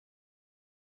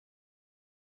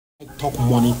I talk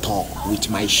money talk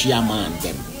with my chairman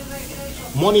them.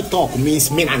 Money talk means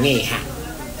men and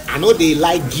I know they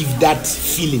like give that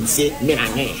feeling, say men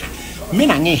and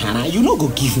you no go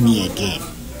give me again.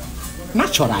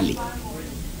 Naturally.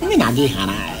 Men and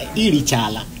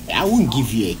irichala, I won't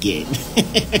give you again.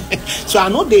 So I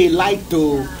know they like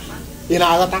to,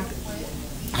 I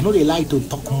know they like to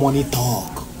talk money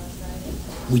talk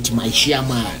with my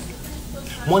chairman.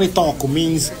 Money talk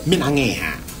means men and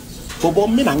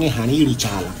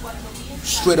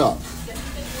straight up.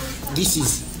 This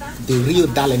is the real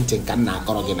Darlington.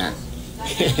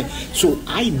 So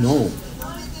I know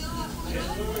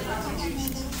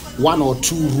one or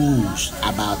two rules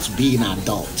about being an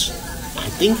adult. I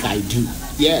think I do.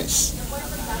 Yes.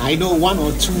 I know one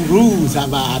or two rules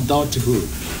about adulthood.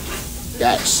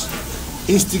 Yes.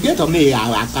 Instigator me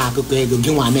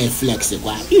flex.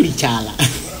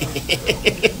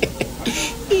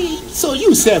 So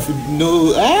you self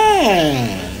know,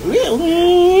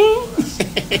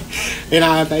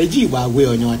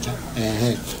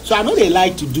 so I know they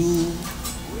like to do.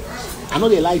 I know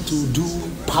they like to do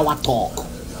power talk.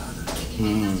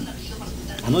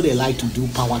 I know they like to do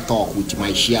power talk with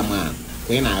my chairman.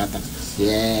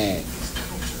 Yeah.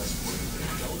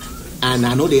 And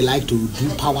I know they like to do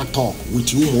power talk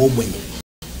with you more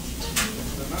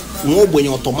when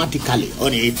automatically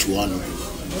on a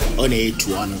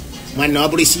to one. When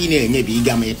nobody seen it, maybe you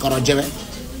got me a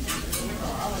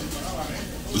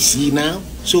you see now?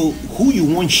 So who you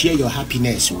want to share your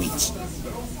happiness with?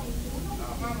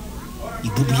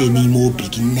 You be any more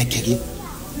begin naked.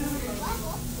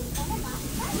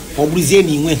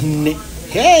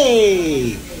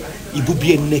 Hey, you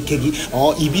be naked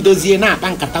or if you don't na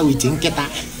pankata with inketa.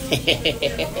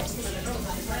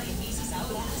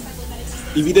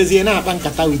 If you don't na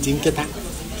pankata with inketa.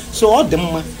 So all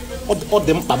them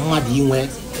pamadi where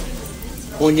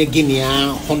onye Guinea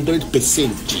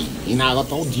 100% in our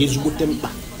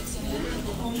temper.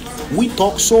 We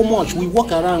talk so much, we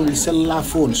walk around with cellular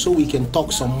phone so we can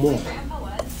talk some more.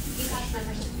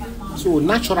 So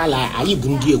naturally, I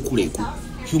even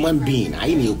human being,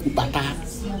 I need kupata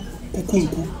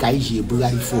kukunku kaiji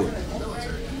blue phone.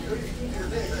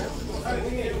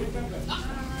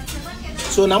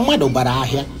 So now mado bara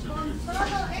here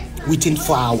within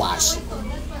 4 hours.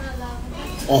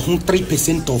 Or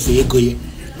 3% of ego.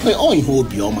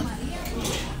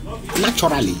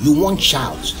 Naturally, you want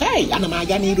shouts. Hey,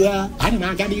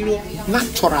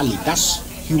 naturally, that's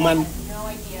human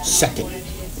setting.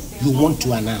 You want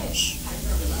to announce.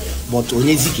 But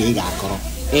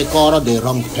they call the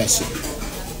wrong person.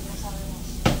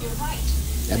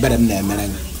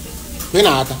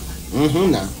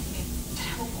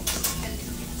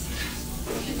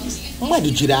 Why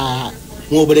did you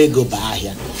nobody go by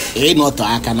here? Ain't not to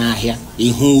Akana here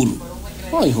in Hulu.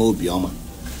 I hope you,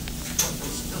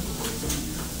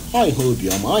 I hope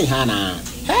you, my Hannah.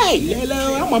 Hey,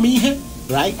 Lelo, I'm a me.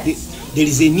 Right? There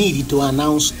is a need to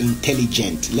announce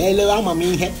intelligent. Lelo, I'm a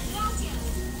me.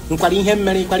 Calling him,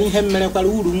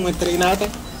 Caluru, trainata.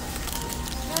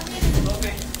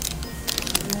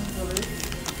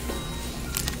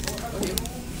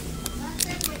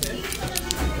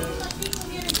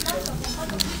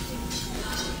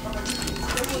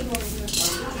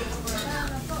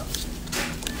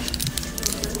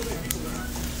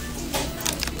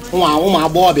 My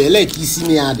Bobby, let you see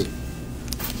me at it.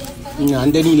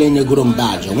 And then he let go on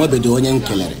badge, and what be doing and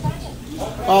kill it.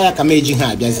 Oh, I can imagine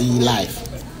her busy life.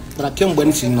 But I can't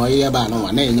wait to know about no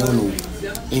one, no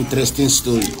interesting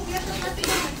story.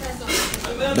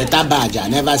 Better badge, I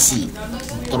never see.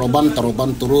 Torobon,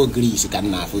 Toro Greece, can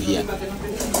now for here.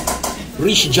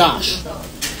 Rich Josh.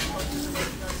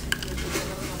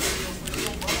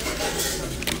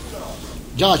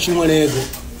 Josh, you want to go?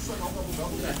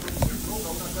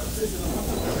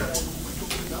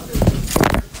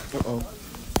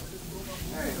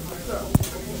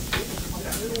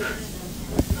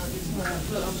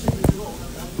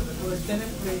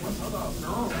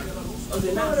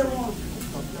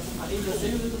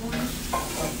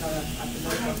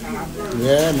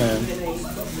 Yeah, man.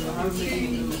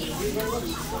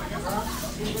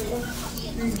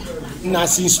 Now,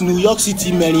 since New York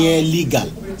City many legal,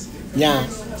 yeah,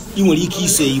 you will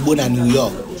say Igbo na New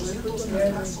York.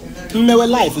 My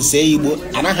life is say Igbo,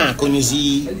 and I can't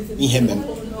see him.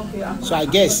 So I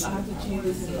guess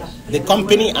the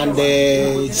company and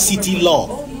the city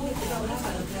law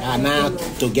are now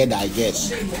together, I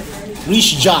guess.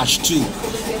 Rich Josh too.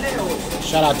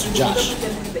 Shout out to Josh.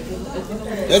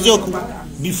 Let's go.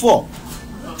 Before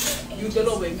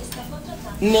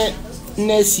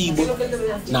Nesibo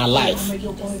na life.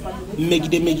 Make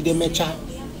the mecha.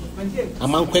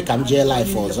 amankwe ka m jee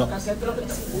life ọzọ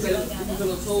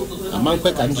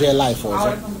amankwe ka m jee life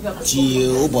ọzọ tie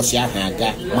ụbọchị ahụ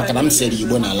aga maka na m sere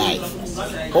Igbo na life.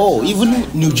 Oh, even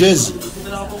New Jersey,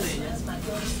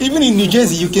 even in New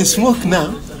Jersey you can smoke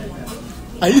now.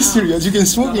 Are you serious? You can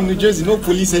smoke in New Jersey, no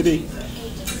police headache.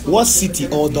 What city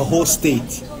or the whole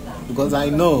state? Because I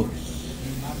know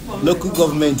local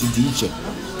government teacher,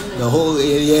 the whole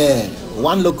area,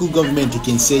 one local government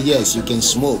can say yes, you can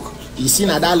smoke. You see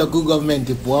now that local government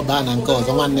poor ban and cause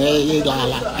one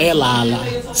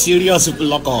serious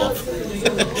lock off.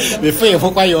 Before you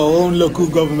focus your own local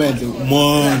government,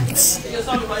 months.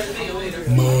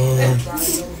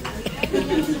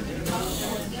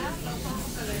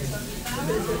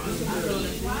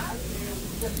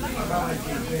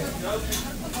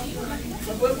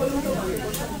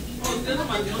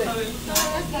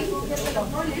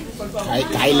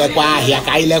 Kaile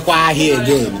kwa ahịa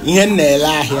again. Ihe na-ele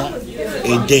ahịa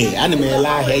a day. Ana m ele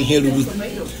ahịa ihe ruru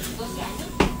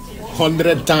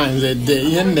 100 times a day.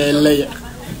 Ihe na-ele ya.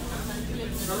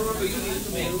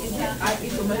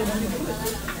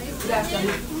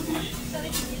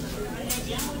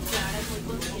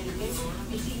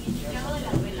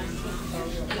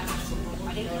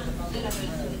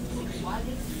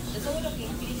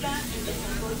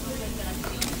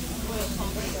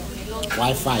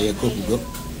 Wi-Fi a go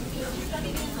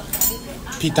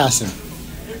Peterson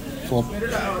for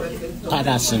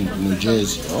Patterson, New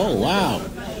Jersey. Oh wow,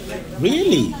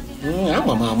 really?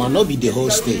 I'm not be the whole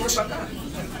state.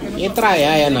 You try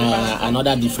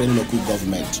another different local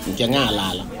government. You can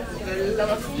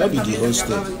not be the whole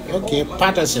state. Okay,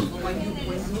 Patterson.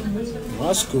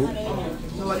 That's cool.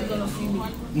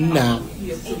 Nah,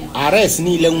 arrest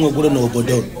ni ile nwegoro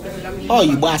n'obodo. Oh,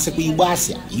 Igbo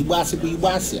Asia.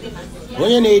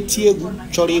 Onye na-eti egwu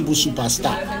chọrọ ịbụ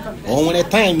superstar. O nwere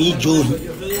time ije ohi.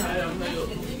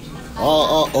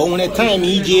 O nwere time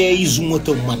ije izu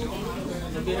moto mmadụ.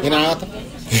 Ị na-aghọta?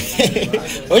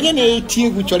 Onye na-eti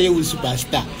egwu chọrọ ịbụ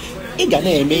superstar. Ị ga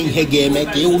na-eme ihe ga-eme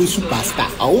ka ị wụrụ superstar.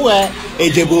 Ọ wee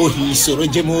ejebe ohi, soro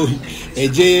jeme ohi,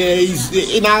 eje izu,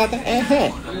 ị na-aghọta?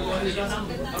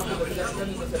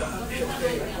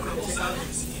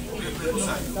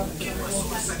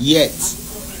 Yet,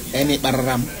 any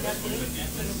pararam,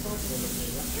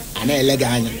 an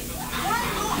elegant.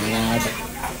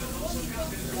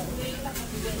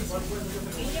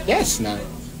 Yes, now.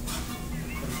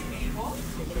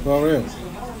 For real.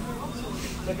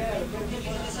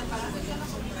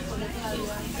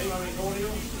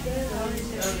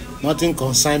 Nothing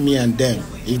concerns me and them.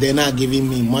 If they're not giving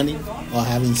me money or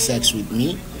having sex with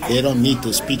me, they don't need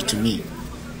to speak to me.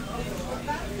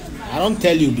 I don't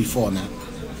tell you before now.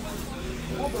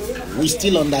 We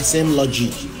still on the same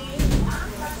logic.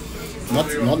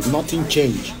 Nothing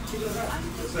changed.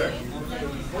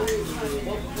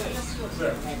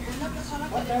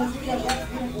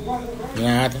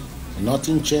 Yeah,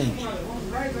 nothing changed.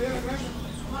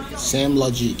 Same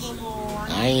logic.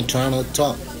 I ain't trying to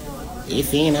talk.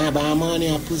 If you ain't about money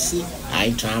or pussy, I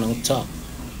ain't trying to talk.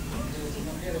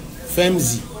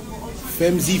 Femzi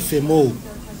Femo.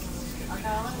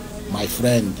 My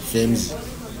friend,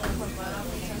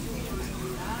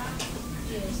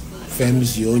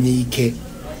 Femzi onye ike,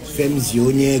 Femzi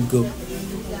onye ego,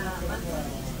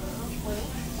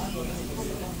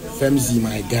 Femzi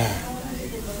my guy.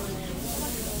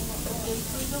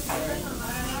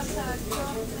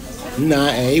 Na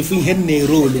if we had a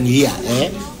role in here,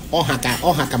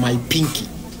 ohaka my pinky,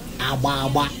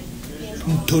 agba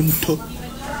ntonto.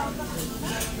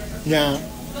 Yeah.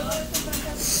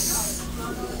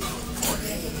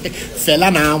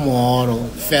 Fela na amoro.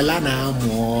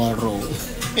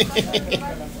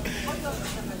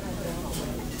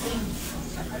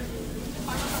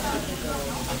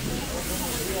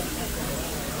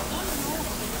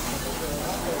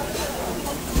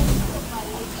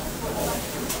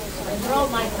 Bro,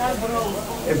 my car broke.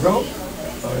 It broke?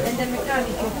 And the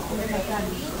mechanic.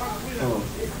 Oh.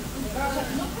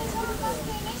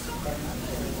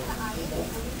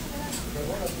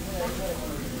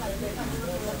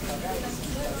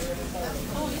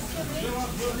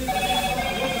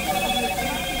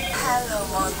 Hello,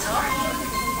 moto.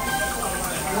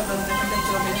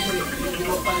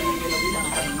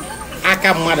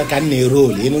 Aka mmadụ ka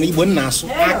na-erol, ịnụ Igbo na-asụ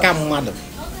aka mmadụ.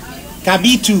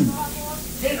 Kabitu.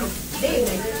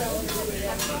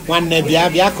 Nwanne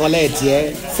bịa collect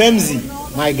ye. Femzi,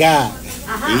 my guy.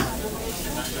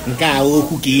 Nke a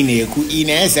okwu ka ị na-ekwu, ị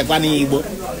na-esekwa n'Igbo.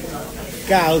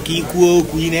 Nke a ka ikwu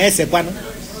okwu, ị na-esekwa.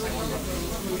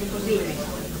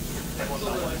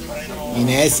 Ị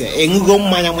na-ese, eṅụgo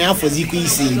mmanya ma ya fọzikwa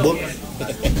isi Igbo.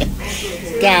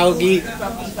 Kaugi.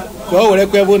 Go where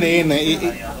kwebo na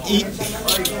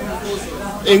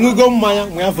Engugo maya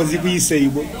mwa foziku ise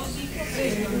Igbo.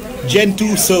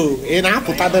 Gentle soul. Ena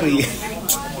putadari.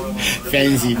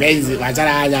 Fancy.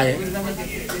 Wachara aja.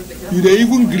 You dey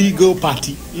even Grigo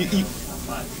party.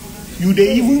 You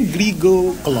dey even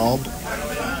Grigo club.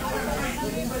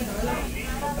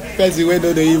 Fancy when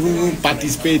they even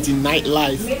participate in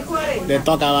nightlife. They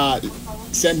talk about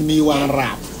send me one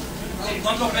rap.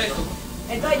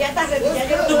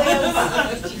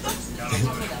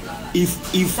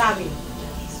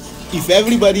 If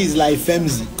everybody is like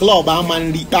Femzi, club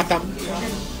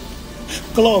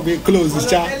club is closed,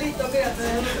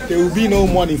 there will be no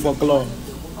money for club.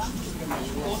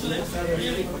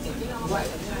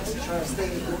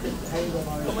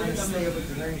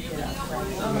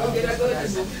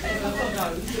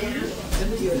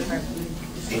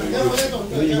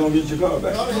 When you gonna get your car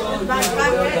back? My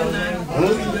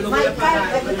car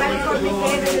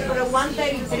for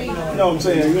 133. No, I'm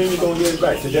saying, when you gonna get it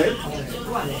back? Today?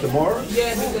 Tomorrow?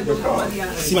 Your car?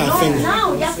 See my finger.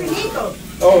 No, ya finito.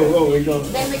 Oh, we gonna...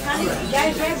 The mechanic ya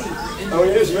es ready. Oh,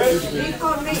 it is ready? He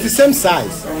called me. It's the same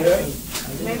size. Oh, yeah?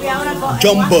 Maybe ahora go.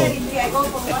 Jumbo. 133, I go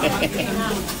for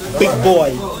 133. Big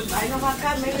boy. I know my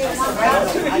car, maybe one car.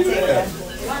 I take that.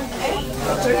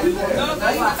 I'll take you there.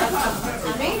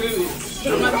 I mean, No,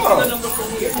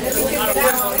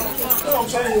 I'm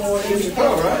saying you want to use your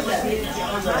car, right?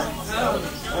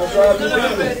 I'll drive you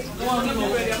down there.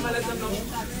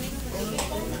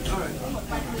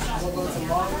 I'm gonna go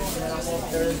tomorrow, and then I'm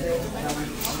off Thursday, and I'm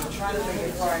trying to make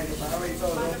it Friday, but I already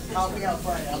told them, help me out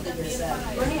Friday, I'll be there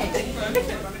Saturday.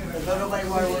 Because don't nobody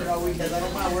want to work all weekends. I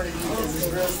don't mind working weekends, it's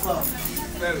real slow. I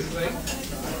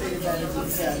think about it on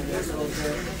Saturday, so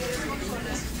okay.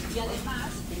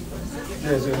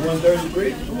 Is it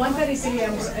 133? 133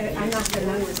 I'm after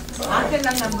London. I'll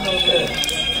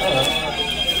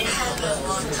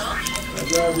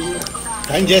drive you.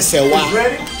 Can just say wow.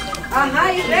 Ready?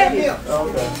 Ajá, you ready?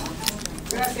 Okay.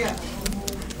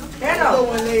 Hello. Good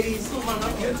one, ladies.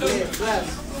 Bless.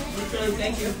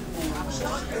 Thank you.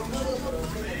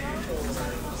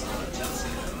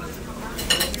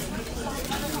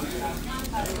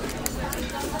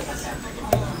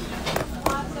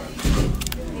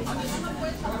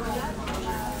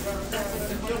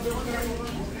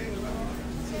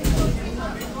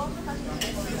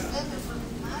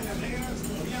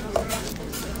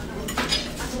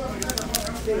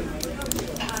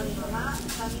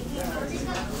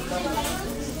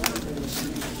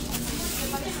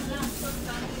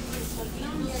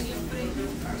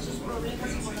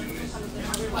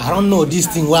 I don't know this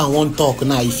thing where I won't talk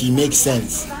now if it makes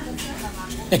sense.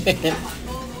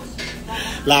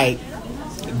 Like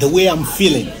the way I'm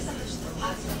feeling.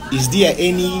 Is there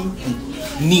any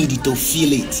need to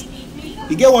feel it?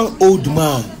 You get one old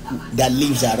man that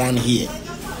lives around here,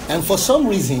 and for some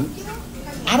reason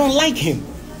I don't like him.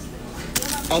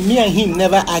 And me and him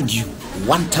never argue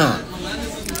one time.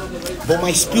 But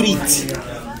my spirit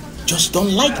just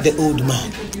don't like the old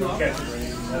man.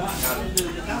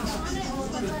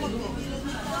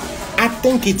 I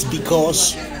think it's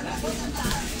because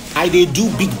they do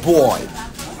big boy,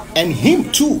 and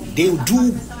him too. They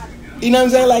do, you know what I'm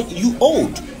saying? Like, you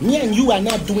old. Me and you are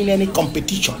not doing any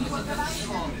competition.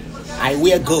 I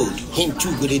wear gold. Him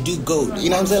too, but they do gold. You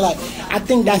know what I'm saying? Like, I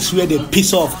think that's where the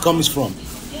piss off comes from.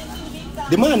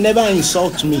 The man never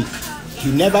insulted me.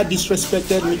 He never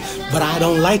disrespected me, but I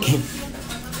don't like him.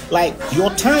 Like,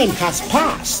 your time has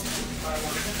passed.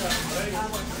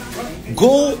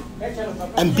 Go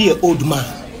and be an old man.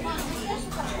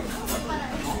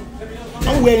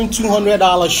 I'm wearing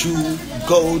 $200 shoe,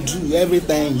 gold,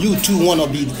 everything. You too wanna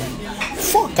be?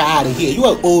 Fuck out of here.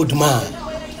 You're an old man.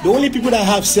 The only people that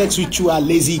have sex with you are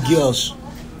lazy girls.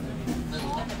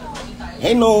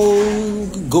 Ain't no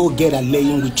go get a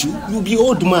laying with you. You be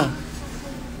old man.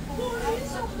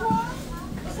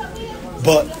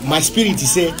 But my spirit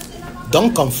is say,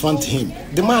 don't confront him.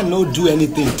 The man no do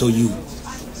anything to you.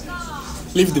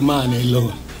 Leave the man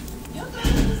alone.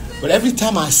 But every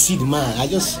time I see the man, I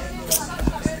just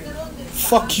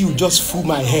fuck you, just fool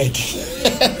my head.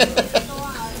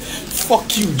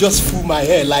 Fuck you, just fool my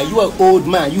head. Like, you an old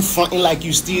man, you fronting like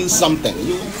you steal something.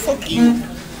 You fuck you.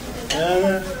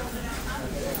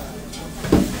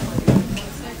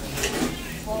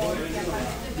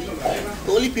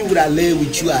 The only people that lay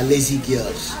with you are lazy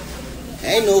girls.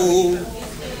 Ain't no, you know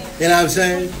what I'm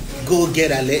saying? Go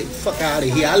get a fuck out of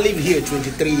here. I live here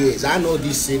 23 years. I know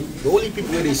this thing. The only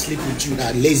people where they sleep with you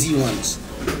are lazy ones.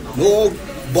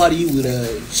 Nobody with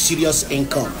a serious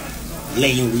income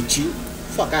laying with you.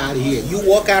 Fuck out of here. You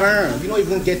walk around. You don't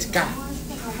even get a car.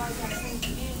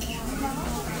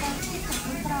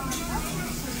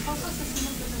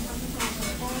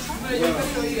 You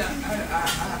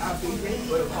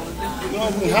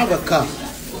don't even have a car.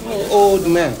 Oh, old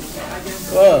man.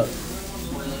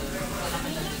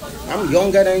 I'm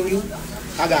younger than you.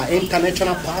 I got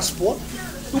international passport.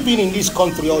 You've been in this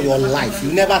country all your life.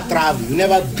 You never travel. You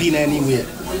never been anywhere. You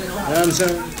know what I'm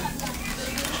saying?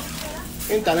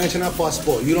 International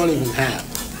passport, you don't even have.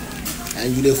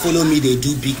 And you they follow me, they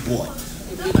do big boy.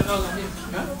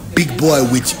 Big boy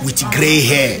with gray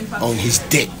hair on his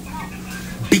dick.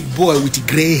 Big boy with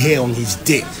gray hair on his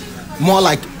dick. More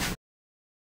like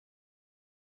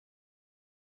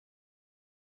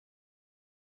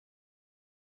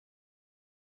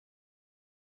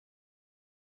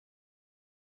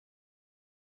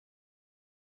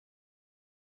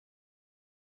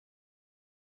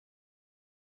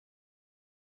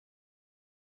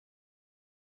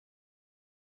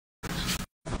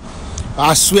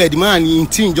I swear, the man in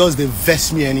team just they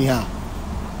vest me anyhow.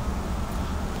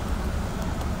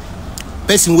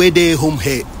 Person where they home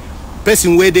here,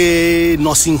 person where they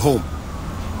nursing home.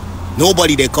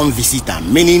 Nobody they come visit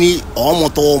them. Many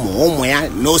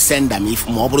no send them if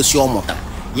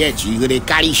yet you they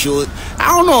carry show. I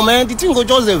don't know, man. The thing go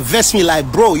just they vest me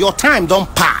like, bro, your time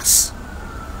don't pass.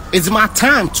 It's my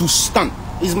time to stunt.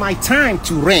 It's my time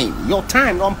to reign. Your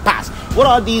time don't pass. What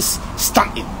are these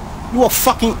stunting? You a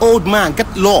fucking old man.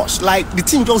 Get lost. Like the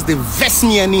thing just they vest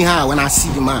me anyhow when I see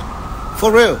the man.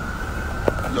 For real.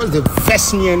 Just they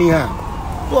vest me anyhow.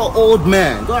 You're an old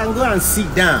man. Go and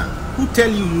sit down. Who tell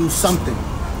you something?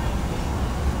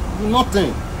 You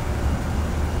nothing.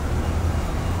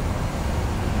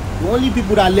 The only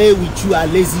people that lay with you are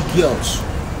lazy girls.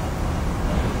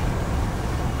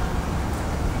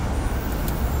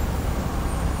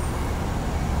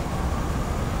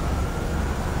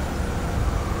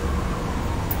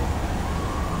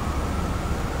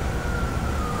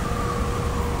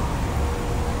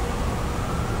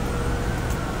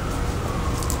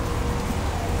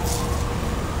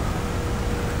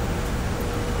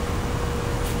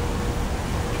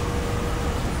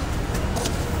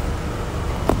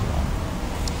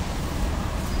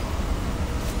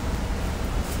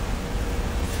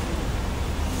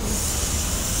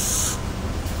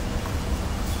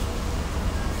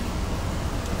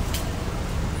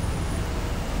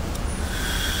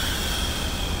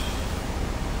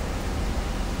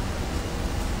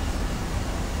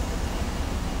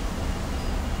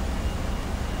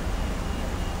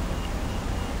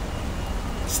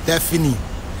 Stephanie.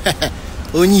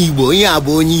 Onye Igbo, onye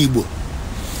abụ onye Igbo.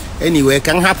 Anyway,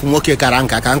 kan hapụ nwoke kara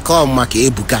nka kan come maka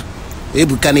Ebuka.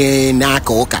 Ebuka na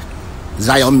aka ụka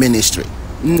Zion Ministry.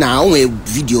 Na onwe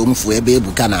video mfu ebe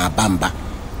Ebuka na abamba.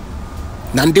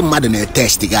 Na ndị mmadụ na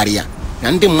test garia.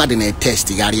 Na ndị mmadụ na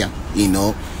test garia, you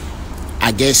know.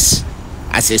 I guess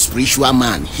as a spiritual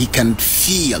man, he can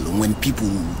feel when people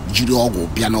jiri ogo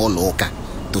bịa n'ụlọ ụka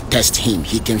to test him.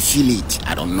 He can feel it.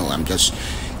 I don't know. I'm just,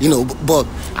 you know, but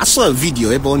I saw a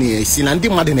video about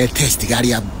test.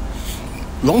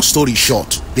 Long story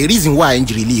short, the reason why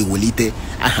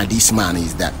I had this man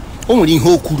is that only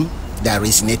Hokuru that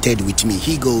resonated with me.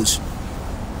 He goes,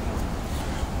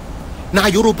 now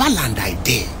Yoruba land I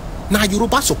dare. Now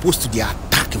Yoruba supposed to they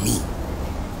attack me.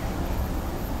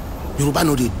 Yoruba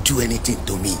no they do anything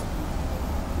to me.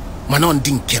 Manon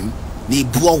dinkem. Ne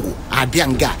buogo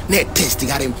abianga ne test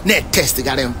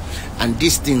him, and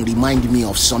this thing remind me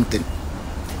of something.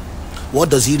 What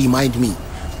does he remind me?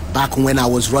 Back when I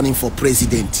was running for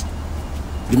president.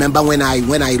 Remember when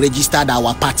I registered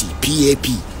our party, PAP?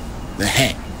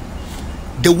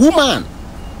 The woman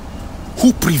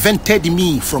who prevented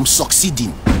me from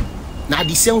succeeding. Now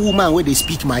the same woman where they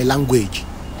speak my language.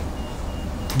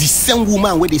 The same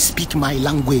woman where they speak my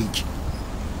language.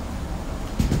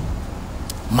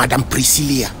 Madam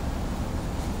Priscilla.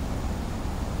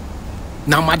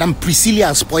 Now Madam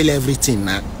Priscilla spoil everything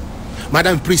now.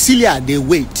 Madam Priscilla, they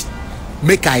wait.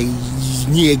 Make I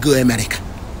go America.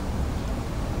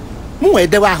 Mwe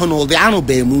dewa hono de anu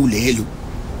be mu lelu.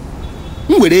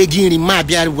 Mwe de gini ma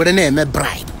bia were na eme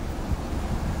bribe.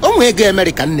 Onwe go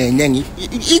America na enye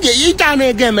ita na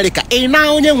ego America. E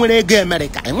na onye nwere ego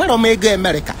America. E nwere o ego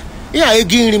America. Ya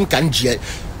egiri m kan je.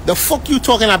 The fuck you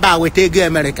talking about with Ege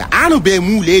America? I don't be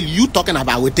mule you talking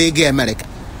about with Ege America.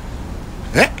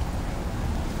 Eh?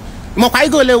 Mokai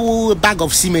go le bag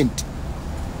of cement.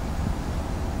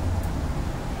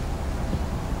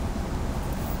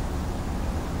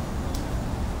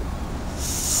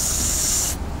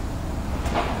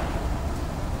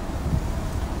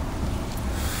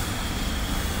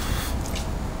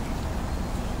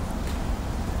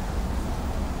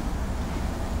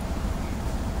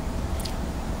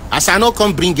 As I no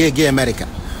come bring gay America.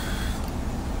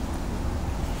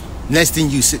 Next thing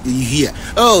you hear,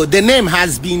 oh, the name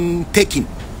has been taken.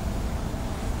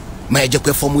 Major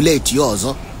formulate yours.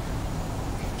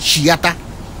 Shiata.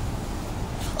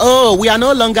 Oh, we are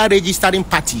no longer registering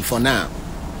party for now.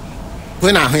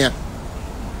 When I hear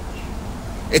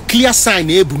a clear sign,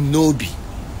 Nobi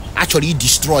actually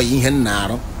destroy in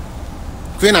Henaro.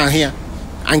 When I hear,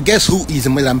 and guess who is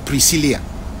Madam Priscilla?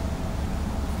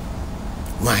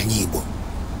 One Igbo.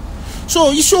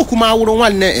 So you show Kuma one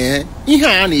one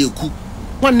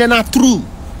not true.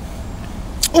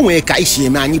 Oh, we kaisi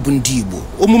man Igbo.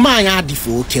 Omumaya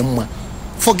difo kemwa.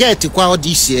 Forget all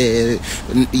this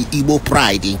Igbo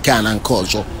pride in can and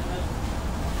culture.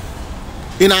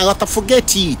 And I got to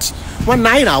forget it. One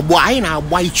night I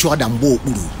buy each other and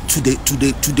to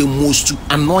the most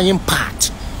annoying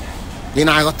part. And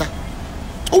I got to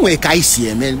only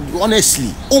kaisi man,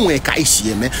 honestly, only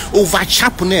kaisi man, over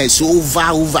sharpness,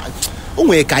 over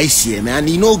only kaisi man,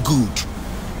 you know good.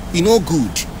 You know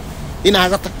good. And I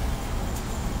got to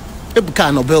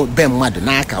Ebuka no ben mad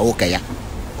na aka okay ya.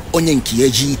 Onye nke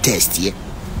eji test ye.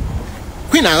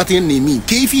 When I got in me,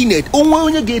 KF net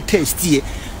onye get test ye.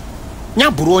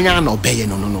 Nya buru onye anobe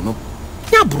no.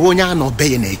 Nya buru onye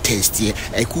anobe na test ye.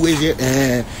 Ekuwe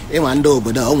e wanda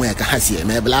obodo onwe ka ha si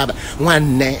eme bla bla.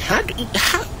 Nwanne ha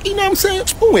you know what I'm saying?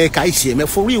 Onwe ka isi eme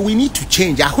for real we need to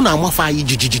change. Ahu na amafa yi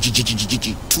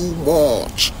too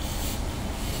much.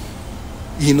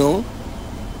 You know?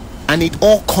 And it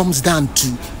all comes down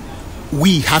to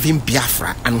we having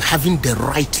Biafra and having the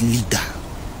right leader,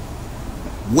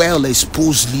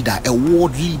 well-exposed leader, a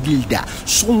worldly leader,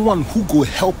 someone who go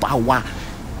help our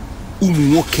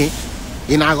umuoke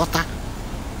in Agota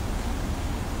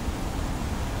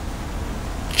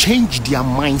change their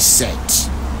mindset.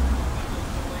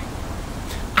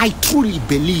 I truly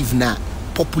believe na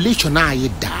population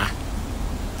da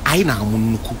aina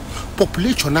munuku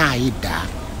population da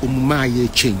umumaye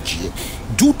change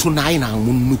due to na aina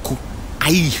munuku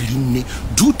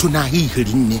due to na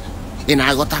hirinne in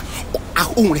Agota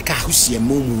only kahusi and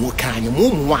mumu kanya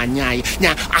mumu wanya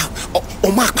nya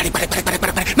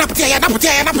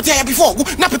naputia before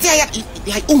naputia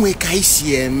like only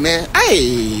kaisi man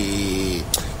hey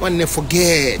one never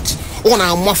forget on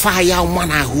our fire one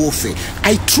hofe.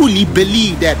 I truly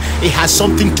believe that it has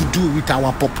something to do with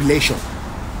our population.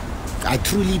 I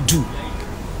truly do.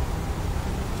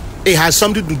 It has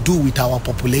something to do with our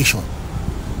population.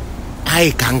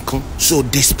 I can come so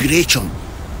desperation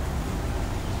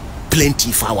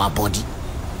plenty for our body.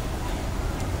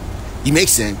 It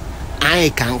makes sense.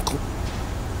 I can come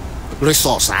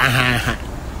resource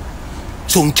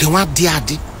so nkewa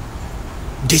diade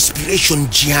desperation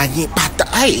jiani but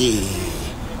hey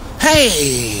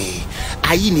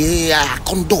ayi ni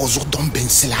kondozo don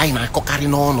bensela ayi na akokari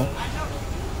no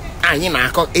ayi na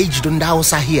akok age don da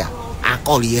osa here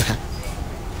akori ha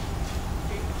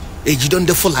age don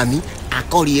de Fulani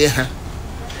akori ha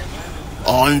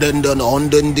on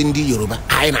the Yoruba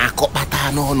ayi na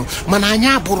akopata no mana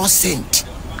anya aburo sent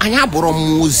anya aburo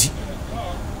muzi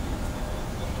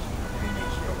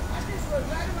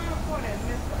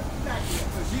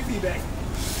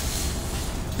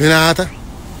Renata,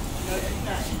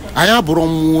 I have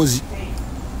Muzi.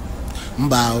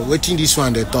 Mba, waiting this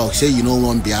one they talk, say you know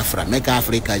one Biafra, make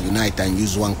Africa unite and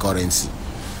use one currency.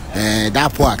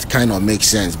 That part kind of makes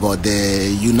sense, but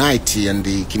the unite and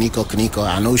the Kiniko,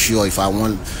 I'm not sure if I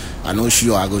want, I'm not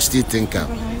sure I go still think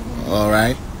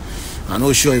alright. I'm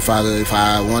not sure if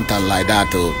I want to like that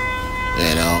too,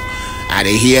 you know. I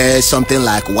hear something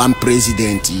like one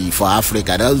president for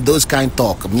Africa. Those kind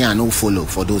talk. Me, I no follow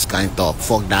for those kind talk.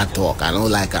 Fuck that talk. I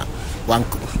don't like one.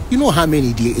 You know how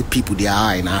many people there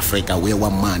are in Africa where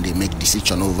one man they make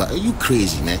decision over? Are you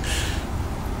crazy, man?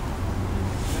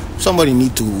 Somebody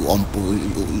need to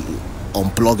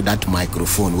unplug that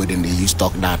microphone where then they use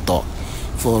talk that talk.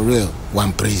 For real,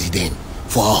 one president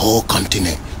for a whole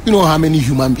continent. You know how many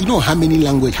human? You know how many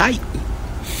language? Hi.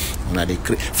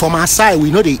 From our side,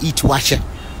 we know they eat washer.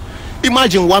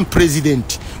 Imagine one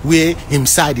president where him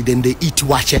side then they eat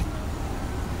washer,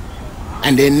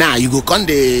 and then now you go come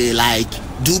they like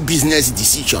do business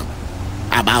decision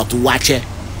about washer.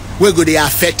 Where go they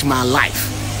affect my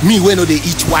life? Me when no they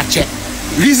eat washer.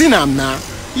 Reason I'm now,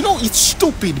 you know it's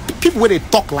stupid. People where they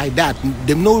talk like that,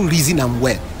 they no reason I'm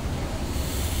well.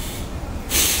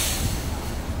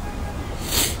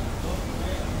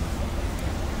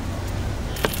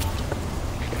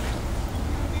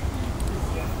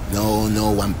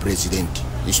 No one president.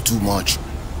 It's too much.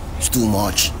 It's too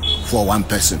much for one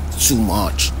person. It's too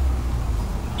much.